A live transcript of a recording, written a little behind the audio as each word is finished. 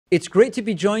It's great to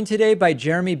be joined today by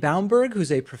Jeremy Baumberg, who's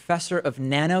a professor of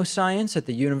nanoscience at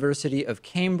the University of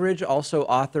Cambridge, also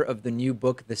author of the new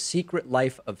book, The Secret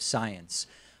Life of Science.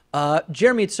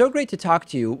 Jeremy, it's so great to talk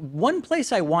to you. One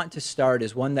place I want to start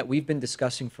is one that we've been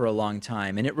discussing for a long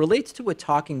time, and it relates to a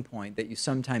talking point that you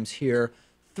sometimes hear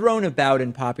thrown about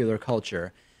in popular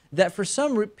culture, that for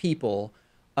some people,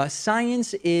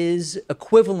 science is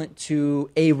equivalent to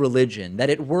a religion, that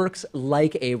it works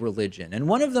like a religion. And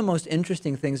one of the most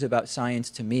interesting things about science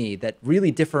to me that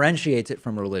really differentiates it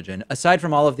from religion, aside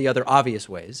from all of the other obvious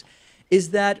ways,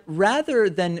 is that rather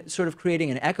than sort of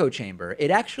creating an echo chamber, it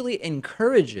actually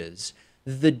encourages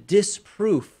the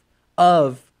disproof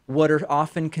of what are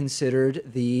often considered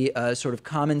the sort of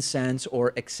common sense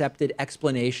or accepted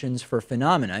explanations for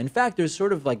phenomena. In fact, there's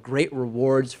sort of like great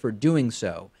rewards for doing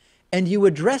so. And you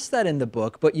address that in the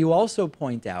book, but you also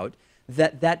point out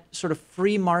that that sort of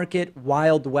free market,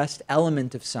 Wild West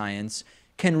element of science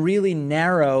can really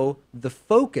narrow the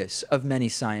focus of many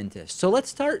scientists. So let's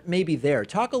start maybe there.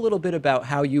 Talk a little bit about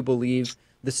how you believe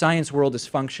the science world is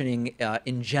functioning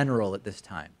in general at this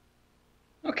time.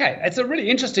 Okay, it's a really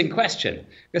interesting question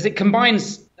because it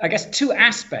combines, I guess, two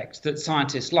aspects that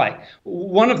scientists like.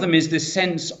 One of them is this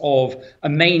sense of a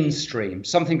mainstream,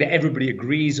 something that everybody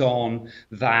agrees on,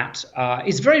 that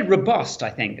is very robust, I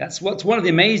think. That's what's one of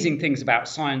the amazing things about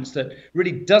science, that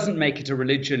really doesn't make it a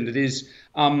religion, that is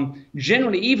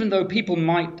generally, even though people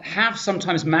might have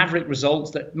sometimes maverick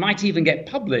results that might even get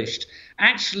published,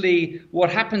 actually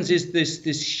what happens is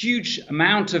this huge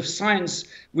amount of science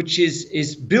which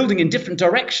is building in different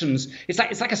directions. It's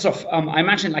like a sort of I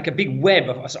imagine like a big web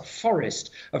of a sort of forest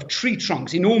of tree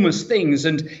trunks, enormous things.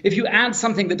 And if you add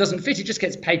something that doesn't fit, it just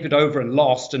gets papered over and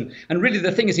lost. And really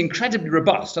the thing is incredibly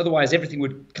robust. Otherwise, everything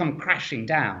would come crashing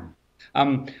down.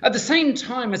 At the same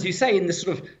time, as you say, in this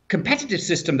sort of competitive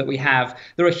system that we have,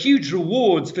 there are huge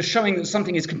rewards for showing that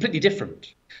something is completely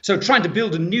different. So trying to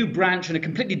build a new branch in a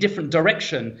completely different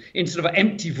direction in sort of an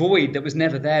empty void that was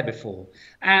never there before.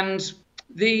 And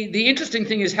the interesting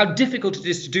thing is how difficult it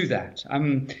is to do that.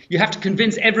 You have to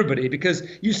convince everybody because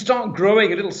you start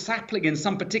growing a little sapling in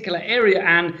some particular area,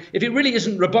 and if it really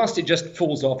isn't robust, it just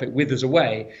falls off, it withers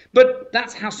away. But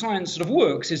that's how science sort of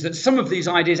works, is that some of these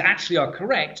ideas actually are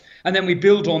correct, and then we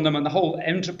build on them, and the whole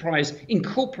enterprise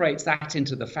incorporates that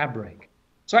into the fabric.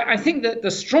 So I think that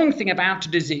the strong thing about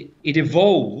it is it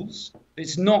evolves.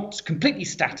 It's not completely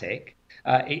static.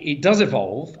 It does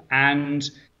evolve, and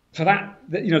for that,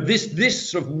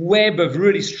 this sort of web of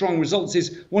really strong results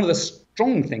is one of the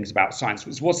strong things about science.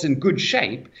 It's what's in good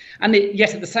shape. And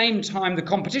yet at the same time, the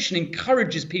competition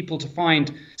encourages people to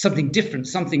find something different,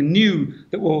 something new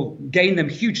that will gain them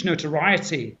huge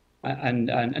notoriety and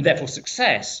therefore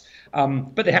success.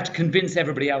 But they have to convince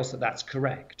everybody else that that's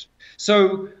correct.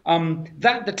 So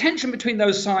that the tension between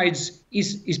those sides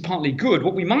is partly good.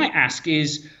 What we might ask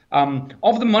is,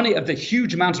 of the money, of the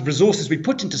huge amount of resources we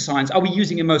put into science, are we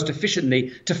using it most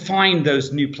efficiently to find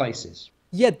those new places?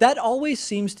 Yeah, that always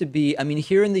seems to be, I mean,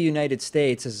 here in the United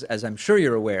States, as I'm sure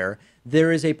you're aware,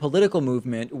 there is a political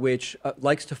movement which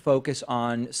likes to focus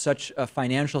on such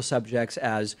financial subjects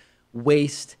as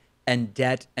waste and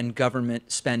debt and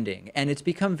government spending. And it's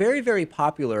become very, very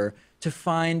popular to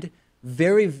find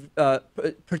very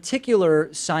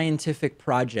particular scientific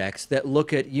projects that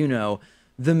look at,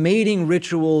 the mating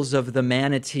rituals of the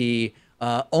manatee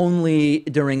only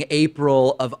during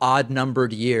April of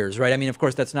odd-numbered years, right? I mean, of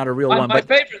course, that's not a real one, my but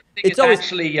favorite thing it's is always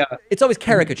actually it's always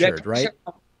caricatured, right?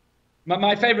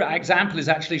 My favorite example is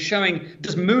actually showing,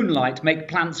 does moonlight make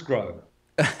plants grow?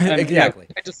 Exactly.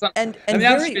 And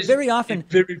very often,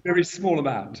 very, very small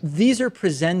amount. These are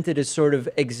presented as sort of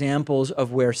examples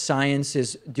of where science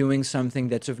is doing something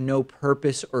that's of no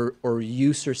purpose or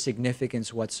use or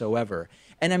significance whatsoever.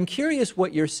 And I'm curious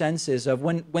what your sense is of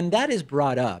when that is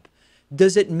brought up.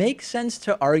 Does it make sense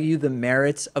to argue the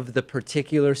merits of the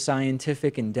particular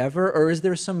scientific endeavor, or is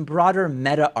there some broader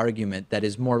meta-argument that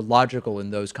is more logical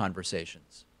in those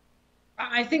conversations?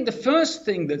 I think the first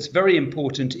thing that's very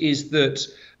important is that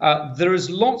there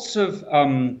is lots of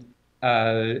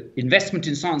investment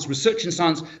in science, research in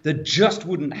science, that just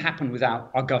wouldn't happen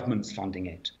without our governments funding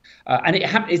it. And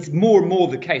it's more and more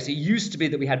the case. It used to be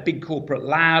that we had big corporate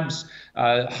labs,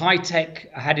 high tech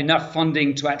had enough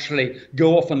funding to actually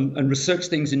go off and research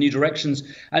things in new directions.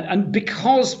 And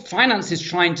because finance is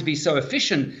trying to be so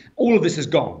efficient, all of this is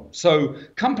gone. So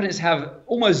companies have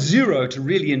almost zero to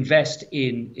really invest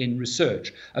in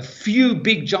research. A few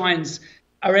big giants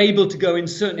are able to go in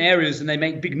certain areas and they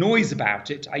make big noise about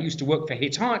it. I used to work for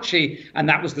Hitachi, and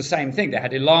that was the same thing. They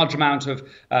had a large amount of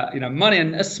money,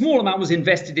 and a small amount was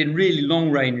invested in really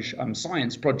long-range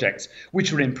science projects,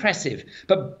 which were impressive.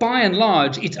 But by and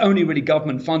large, it's only really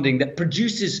government funding that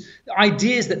produces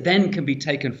ideas that then can be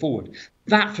taken forward.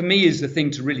 That, for me, is the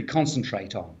thing to really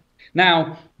concentrate on.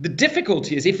 Now, the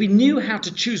difficulty is if we knew how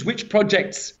to choose which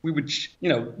projects we would,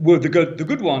 were the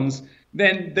good ones,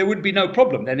 then there would be no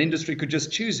problem. Then industry could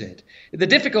just choose it. The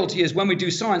difficulty is when we do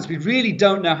science, we really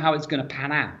don't know how it's going to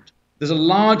pan out. There's a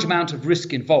large amount of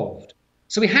risk involved.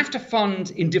 So we have to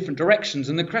fund in different directions.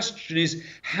 And the question is,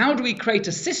 how do we create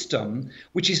a system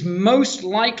which is most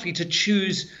likely to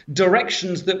choose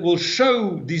directions that will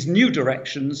show these new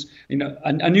directions,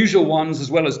 unusual ones,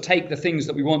 as well as take the things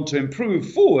that we want to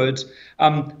improve forward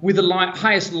with the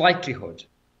highest likelihood?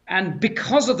 And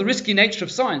because of the risky nature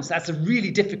of science, that's a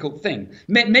really difficult thing.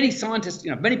 Many scientists,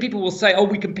 many people will say, oh,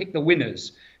 we can pick the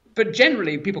winners. But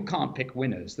generally, people can't pick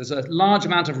winners. There's a large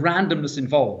amount of randomness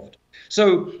involved.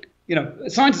 So,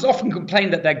 scientists often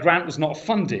complain that their grant was not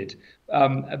funded.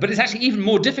 But it's actually even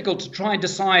more difficult to try and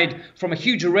decide from a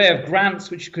huge array of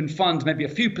grants, which you can fund maybe a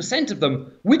few % of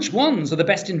them, which ones are the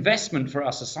best investment for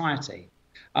our society.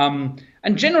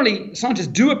 And generally, scientists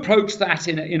do approach that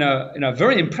in a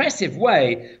very impressive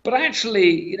way, but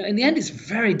actually, in the end, it's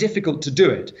very difficult to do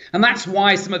it. And that's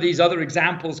why some of these other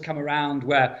examples come around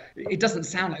where it doesn't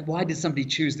sound like, why did somebody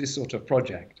choose this sort of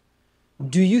project?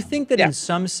 Do you think that in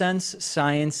some sense,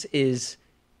 science is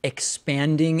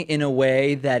expanding in a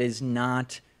way that is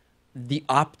not the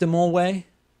optimal way?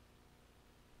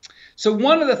 So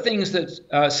one of the things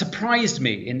that surprised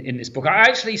me in this book, I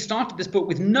actually started this book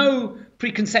with no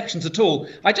preconceptions at all.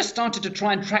 I just started to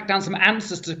try and track down some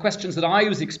answers to questions that I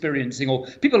was experiencing, or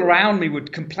people around me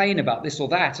would complain about this or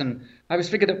that. And I was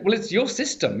figured, well, it's your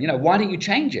system. Why don't you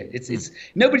change it? It's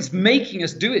nobody's making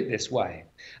us do it this way.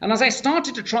 And as I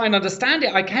started to try and understand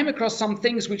it, I came across some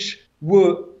things which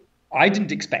I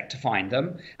didn't expect to find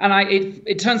them. And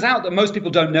it turns out that most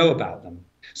people don't know about them.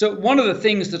 So one of the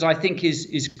things that I think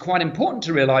is quite important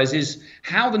to realize is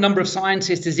how the number of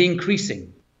scientists is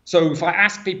increasing. So if I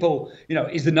ask people,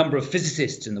 is the number of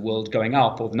physicists in the world going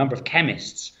up, or the number of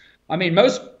chemists? I mean,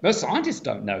 most scientists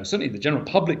don't know. Certainly the general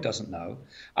public doesn't know.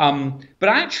 But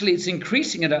actually it's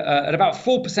increasing at about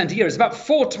 4% a year. It's about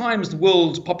 4 times the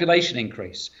world population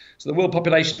increase. So the world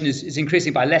population is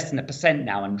increasing by less than 1%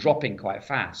 now and dropping quite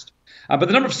fast. But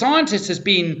the number of scientists has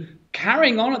been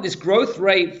carrying on at this growth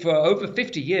rate for over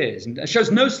 50 years and shows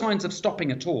no signs of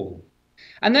stopping at all.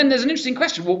 And then there's an interesting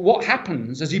question. Well, what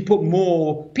happens as you put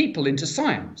more people into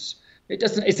science?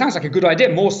 It sounds like a good idea.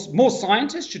 More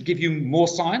scientists should give you more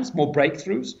science, more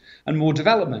breakthroughs, and more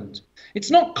development.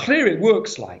 It's not clear it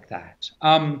works like that.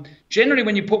 Generally,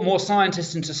 when you put more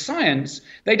scientists into science,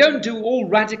 they don't do all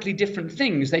radically different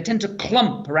things. They tend to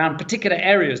clump around particular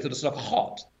areas that are sort of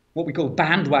hot, what we call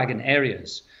bandwagon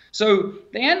areas. So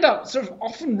they end up sort of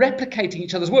often replicating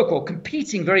each other's work or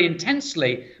competing very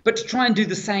intensely, but to try and do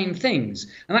the same things.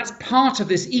 And that's part of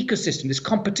this ecosystem, this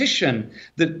competition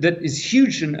that is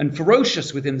huge and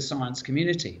ferocious within the science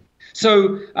community.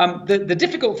 So the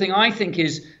difficult thing, I think,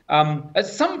 is at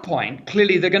some point,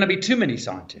 clearly there are going to be too many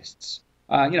scientists.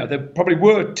 There probably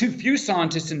were too few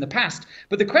scientists in the past,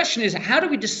 but the question is, how do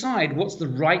we decide what's the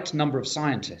right number of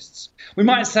scientists? We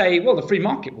might say, well, the free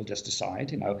market will just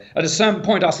decide. At a certain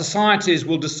point, our societies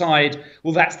will decide,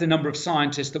 well, that's the number of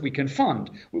scientists that we can fund.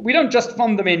 We don't just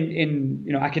fund them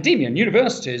in academia and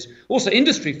universities. Also,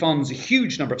 industry funds a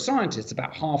huge number of scientists,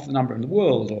 about half the number in the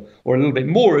world, or a little bit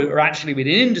more are actually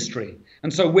within industry.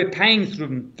 And so we're paying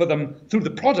for them through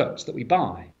the products that we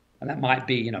buy. And that might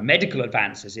be, medical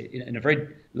advances in a very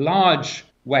large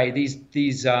way.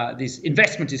 These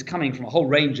investment is coming from a whole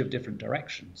range of different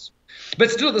directions, but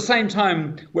still at the same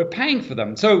time we're paying for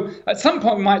them. So at some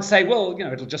point we might say, well,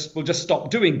 we'll just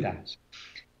stop doing that.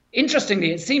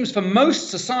 Interestingly, it seems for most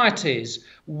societies,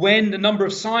 when the number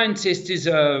of scientists is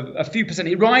a few percent,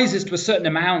 it rises to a certain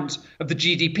amount of the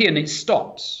GDP and it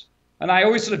stops. And I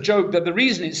always sort of joke that the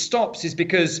reason it stops is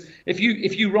because if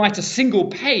you write a single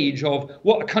page of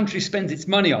what a country spends its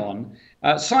money on,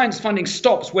 science funding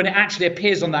stops when it actually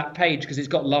appears on that page because it's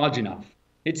got large enough.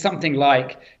 It's something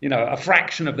like, a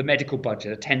fraction of the medical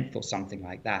budget, a tenth or something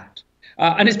like that.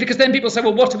 And it's because then people say,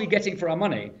 well, what are we getting for our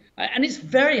money? And it's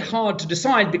very hard to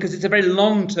decide because it's a very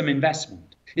long-term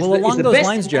investment. Along those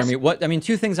lines, Jeremy,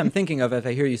 two things I'm thinking of if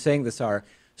I hear you saying this are,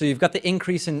 so you've got the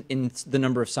increase in the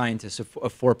number of scientists of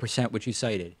 4%, which you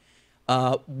cited.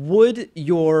 Would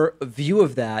your view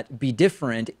of that be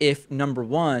different if, number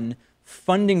one,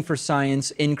 funding for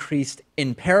science increased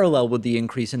in parallel with the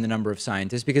increase in the number of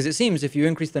scientists? Because it seems if you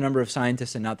increase the number of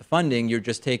scientists and not the funding, you're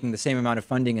just taking the same amount of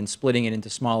funding and splitting it into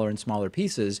smaller and smaller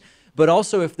pieces. But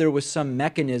also if there was some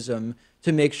mechanism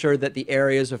to make sure that the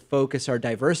areas of focus are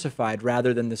diversified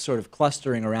rather than this sort of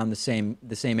clustering around the same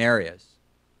areas.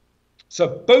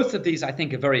 So both of these, I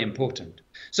think, are very important.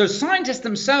 So scientists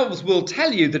themselves will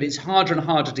tell you that it's harder and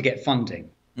harder to get funding.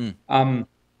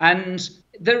 And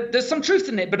there's some truth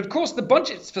in it. But of course, the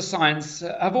budgets for science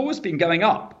have always been going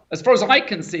up. As far as I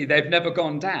can see, they've never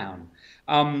gone down.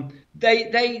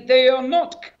 They are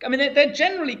not, I mean, they're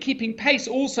generally keeping pace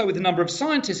also with the number of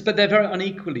scientists, but they're very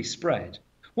unequally spread.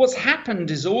 What's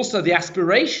happened is also the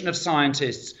aspiration of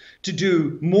scientists to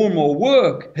do more and more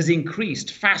work has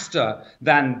increased faster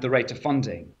than the rate of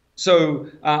funding. So,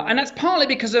 and that's partly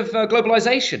because of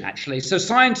globalization, actually. So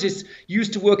scientists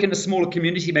used to work in a smaller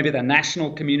community, maybe their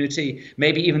national community,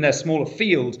 maybe even their smaller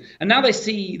field. And now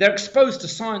they're exposed to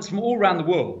science from all around the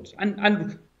world.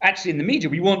 And actually in the media,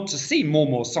 we want to see more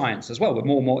and more science as well. We're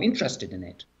more and more interested in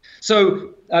it.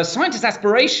 So scientists'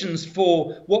 aspirations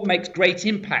for what makes great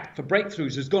impact for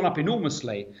breakthroughs has gone up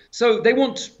enormously. So they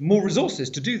want more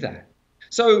resources to do that.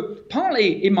 So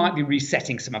partly it might be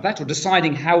resetting some of that or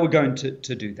deciding how we're going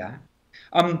to do that.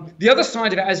 The other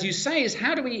side of it, as you say, is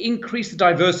how do we increase the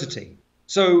diversity?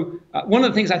 So one of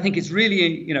the things I think is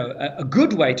really, a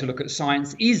good way to look at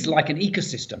science is like an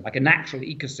ecosystem, like a natural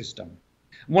ecosystem.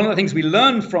 One of the things we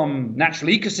learn from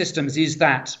natural ecosystems is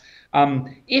that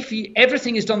if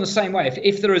everything is done the same way,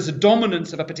 if there is a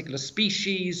dominance of a particular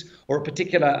species or a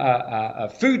particular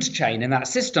food chain in that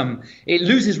system, it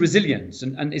loses resilience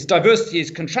and its diversity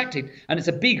is contracted, and it's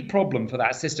a big problem for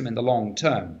that system in the long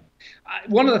term.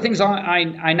 One of the things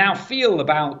I now feel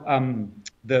about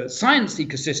the science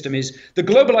ecosystem is the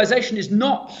globalization is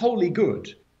not wholly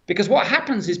good. Because what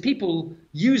happens is people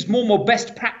use more and more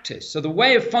best practice. So the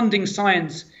way of funding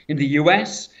science in the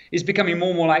US is becoming more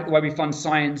and more like the way we fund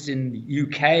science in the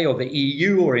UK or the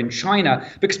EU or in China,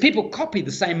 because people copy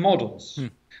the same models.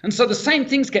 And so the same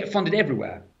things get funded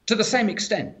everywhere to the same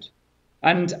extent.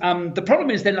 And the problem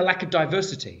is then a lack of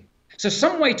diversity. So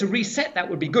some way to reset that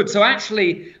would be good. So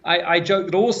actually, I joke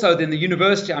that also in the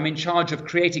university, I'm in charge of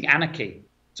creating anarchy.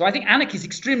 So I think anarchy is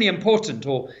extremely important,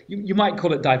 or you might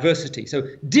call it diversity. So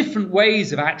different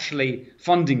ways of actually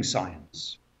funding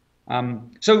science.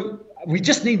 So we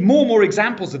just need more and more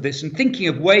examples of this and thinking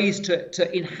of ways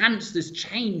to enhance this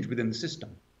change within the system.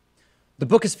 The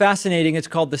book is fascinating. It's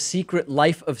called The Secret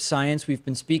Life of Science. We've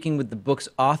been speaking with the book's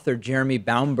author, Jeremy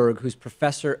Baumberg, who's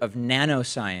professor of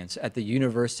nanoscience at the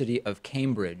University of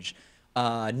Cambridge.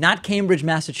 Not Cambridge,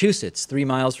 Massachusetts, 3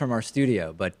 miles from our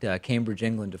studio, but Cambridge,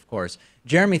 England, of course.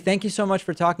 Jeremy, thank you so much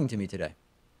for talking to me today.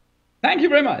 Thank you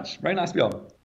very much. Very nice to be on.